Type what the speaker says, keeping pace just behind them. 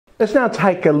Let's now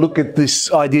take a look at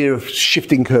this idea of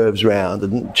shifting curves around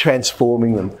and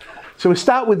transforming them. So we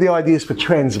start with the ideas for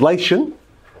translation.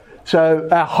 So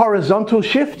our horizontal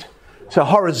shift. So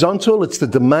horizontal, it's the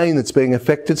domain that's being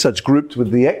affected, so it's grouped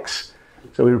with the x.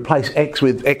 So we replace x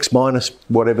with x minus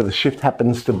whatever the shift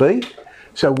happens to be.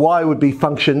 So y would be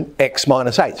function x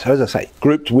minus 8. So as I say,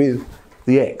 grouped with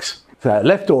the x. So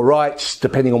left or right,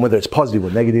 depending on whether it's positive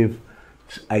or negative,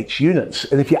 h units.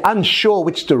 And if you're unsure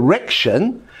which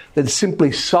direction, then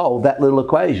simply solve that little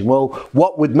equation. Well,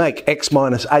 what would make x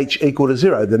minus h equal to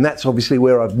 0? Then that's obviously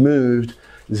where I've moved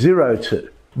 0 to.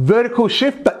 Vertical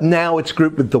shift, but now it's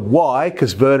grouped with the y,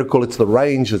 because vertical, it's the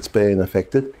range that's being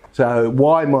affected. So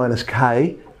y minus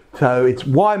k. So it's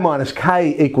y minus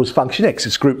k equals function x.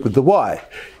 It's grouped with the y.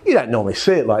 You don't normally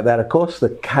see it like that, of course.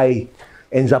 The k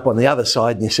ends up on the other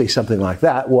side and you see something like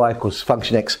that. Y equals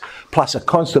function x plus a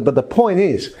constant. But the point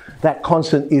is, that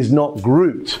constant is not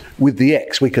grouped with the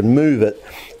x. We can move it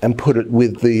and put it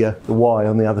with the y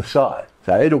on the other side.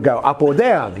 So it'll go up or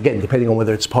down, again, depending on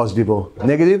whether it's positive or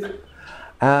negative.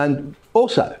 And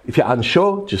also, if you're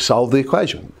unsure, just solve the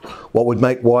equation. What would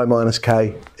make y minus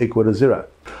k equal to 0?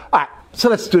 All right, so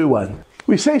let's do one.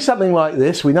 We see something like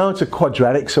this. We know it's a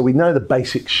quadratic, so we know the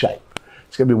basic shape.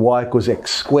 It's going to be y equals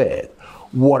x squared.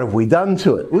 What have we done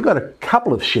to it? We've got a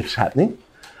couple of shifts happening.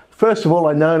 First of all,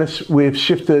 I notice we've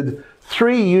shifted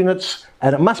 3 units,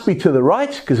 and it must be to the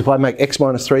right, because if I make x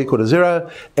minus 3 equal to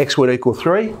 0, x would equal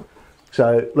 3.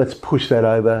 So let's push that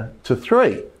over to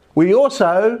 3. We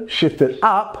also shifted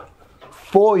up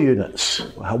 4 units.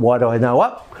 Why do I know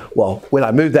up? Well, when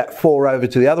I move that 4 over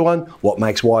to the other one, what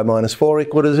makes y minus 4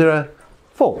 equal to 0?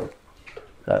 4.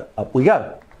 So up we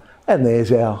go. And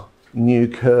there's our new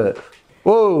curve.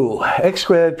 Whoa, x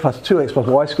squared plus 2x plus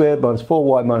y squared minus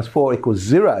 4y minus 4 equals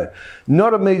 0.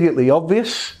 Not immediately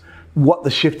obvious what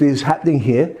the shift is happening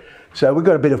here. So we've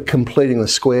got a bit of completing the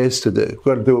squares to do. We've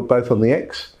got to do it both on the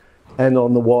x and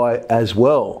on the y as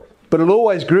well. But it'll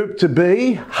always group to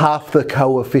be half the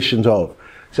coefficient of.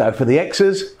 So for the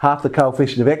x's, half the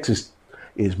coefficient of x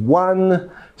is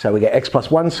 1. So we get x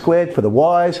plus 1 squared. For the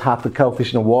y's, half the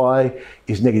coefficient of y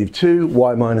is negative 2,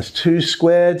 y minus 2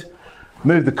 squared.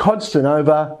 Move the constant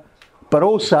over, but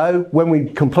also when we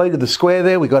completed the square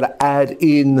there, we've got to add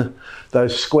in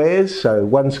those squares. So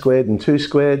 1 squared and 2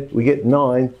 squared, we get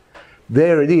 9.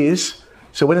 There it is.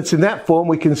 So when it's in that form,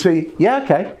 we can see, yeah,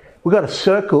 okay, we've got a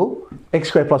circle, x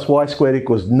squared plus y squared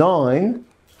equals 9,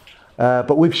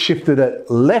 but we've shifted it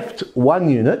left 1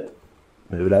 unit,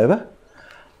 move it over,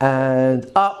 and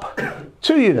up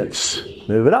 2 units,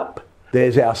 move it up.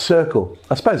 There's our circle.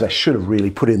 I suppose I should have really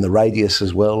put in the radius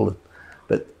as well.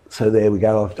 So there we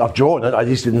go, I've drawn it, I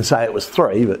just didn't say it was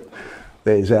 3, but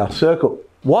there's our circle.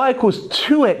 Y equals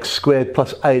 2x squared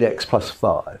plus 8x plus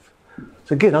 5.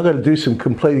 So again, I've got to do some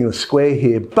completing the square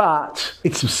here, but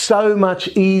it's so much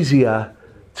easier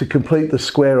to complete the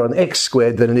square on x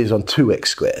squared than it is on 2x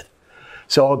squared.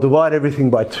 So I'll divide everything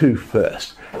by 2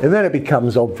 first, and then it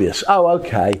becomes obvious. Oh,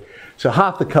 okay, so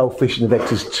half the coefficient of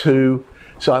x is 2,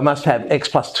 so I must have x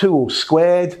plus 2 all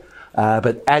squared,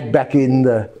 but add back in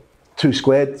the 2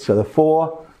 squared, so the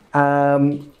 4.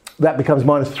 That becomes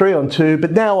minus 3 on 2,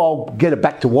 but now I'll get it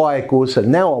back to y equals, so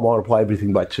now I'll multiply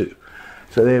everything by 2.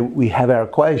 So there we have our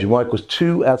equation, y equals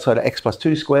 2 outside of x plus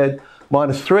 2 squared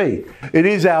minus 3. It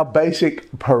is our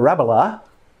basic parabola.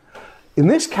 In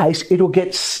this case, it'll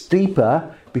get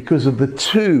steeper because of the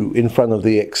 2 in front of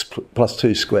the x plus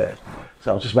 2 squared.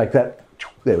 So I'll just make that,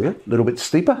 there we go, a little bit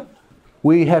steeper.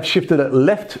 We have shifted it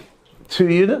left 2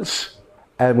 units,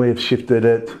 and we've shifted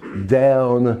it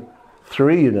down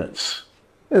 3 units.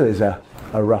 There's a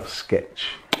rough sketch.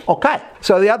 Okay,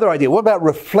 so the other idea, what about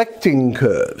reflecting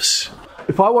curves?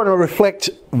 If I want to reflect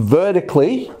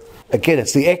vertically, again,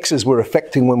 it's the x's we're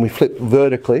affecting when we flip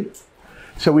vertically.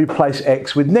 So we replace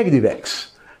x with negative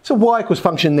x. So y equals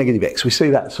function negative x. We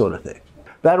see that sort of thing.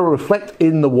 That'll reflect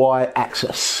in the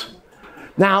y-axis.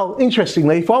 Now,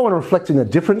 interestingly, if I want to reflect in a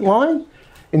different line,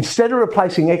 instead of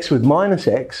replacing x with minus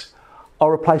x, I'll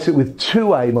replace it with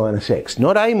 2a minus x.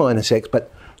 Not a minus x,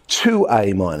 but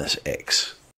 2a minus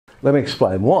x. Let me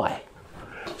explain why.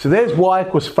 So there's y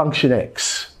equals function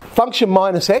x. Function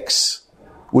minus x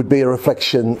would be a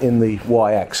reflection in the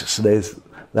y-axis. So there's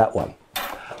that one.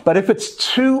 But if it's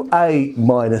 2a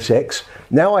minus x,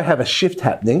 now I have a shift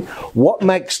happening. What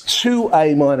makes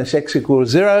 2a minus x equal to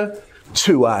 0?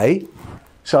 2a.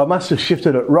 So I must have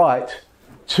shifted it right,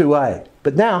 2a.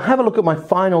 But now have a look at my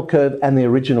final curve and the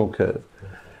original curve.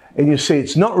 And you see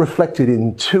it's not reflected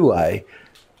in 2a,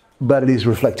 but it is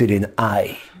reflected in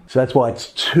a. So that's why it's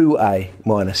 2a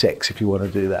minus x if you want to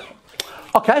do that.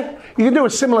 Okay, you can do a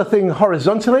similar thing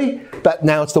horizontally, but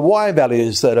now it's the y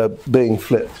values that are being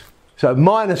flipped. So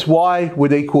minus y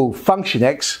would equal function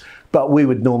x, but we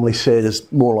would normally see it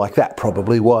as more like that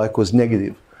probably, y equals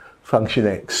negative function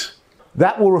x.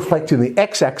 That will reflect in the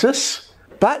x-axis,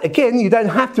 but again, you don't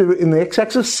have to in the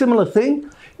x-axis. Similar thing,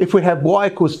 if we have y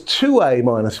equals 2a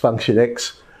minus function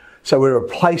x, so we're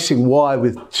replacing y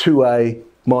with 2a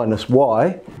minus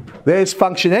y. There's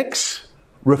function x,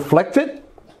 reflected,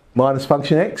 minus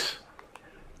function x,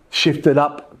 shifted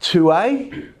up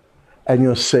 2a, and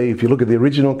you'll see if you look at the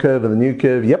original curve and the new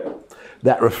curve, yep,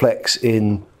 that reflects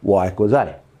in y equals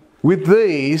a. With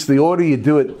these, the order you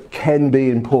do it can be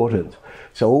important.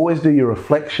 So always do your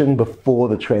reflection before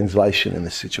the translation in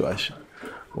this situation.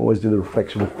 Always do the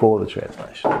reflection before the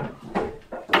translation.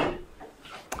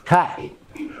 Okay.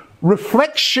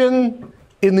 Reflection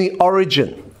in the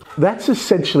origin. That's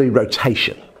essentially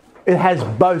rotation. It has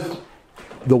both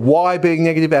the y being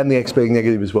negative and the x being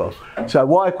negative as well. So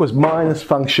y equals minus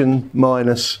function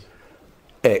minus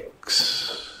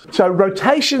x. So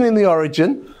rotation in the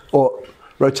origin, or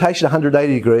rotation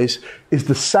 180 degrees, is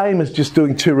the same as just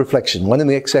doing two reflections, one in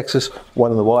the x-axis,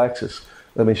 one in the y-axis.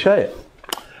 Let me show you.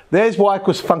 There's y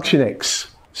equals function x.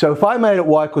 So if I made it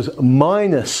y equals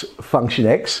minus function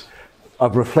x,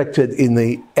 I've reflected in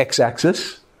the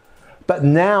x-axis. But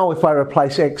now if I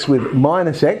replace x with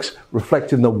minus x,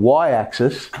 reflect in the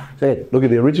y-axis. So look at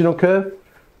the original curve,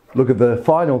 look at the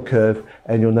final curve,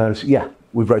 and you'll notice, yeah,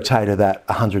 we've rotated that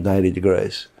 180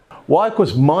 degrees. Y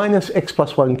equals minus x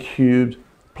plus 1 cubed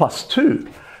plus 2.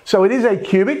 So it is a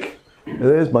cubic.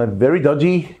 There's my very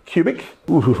dodgy cubic.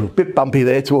 Ooh, a bit bumpy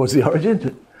there towards the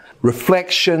origin.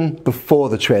 Reflection before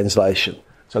the translation.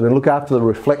 So I'm going to look after the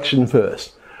reflection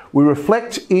first. We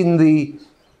reflect in the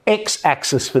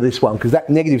x-axis for this one because that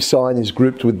negative sign is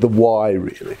grouped with the y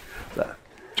really. So,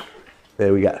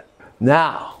 there we go.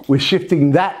 Now we're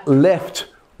shifting that left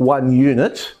 1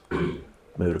 unit, move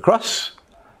it across,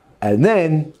 and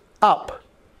then up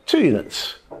 2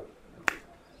 units.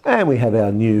 And we have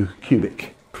our new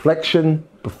cubic. Reflection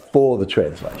before the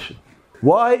translation.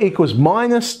 Y equals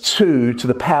minus 2 to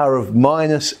the power of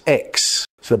minus x.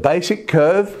 So the basic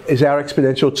curve is our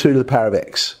exponential 2 to the power of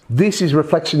x. This is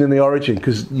reflection in the origin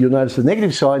because you'll notice the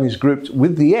negative sign is grouped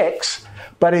with the x,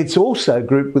 but it's also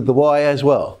grouped with the y as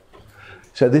well.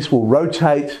 So this will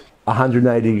rotate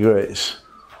 180 degrees.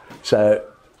 So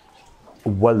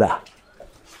voila.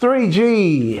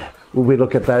 3G. Will we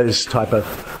look at those type of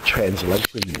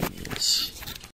translations?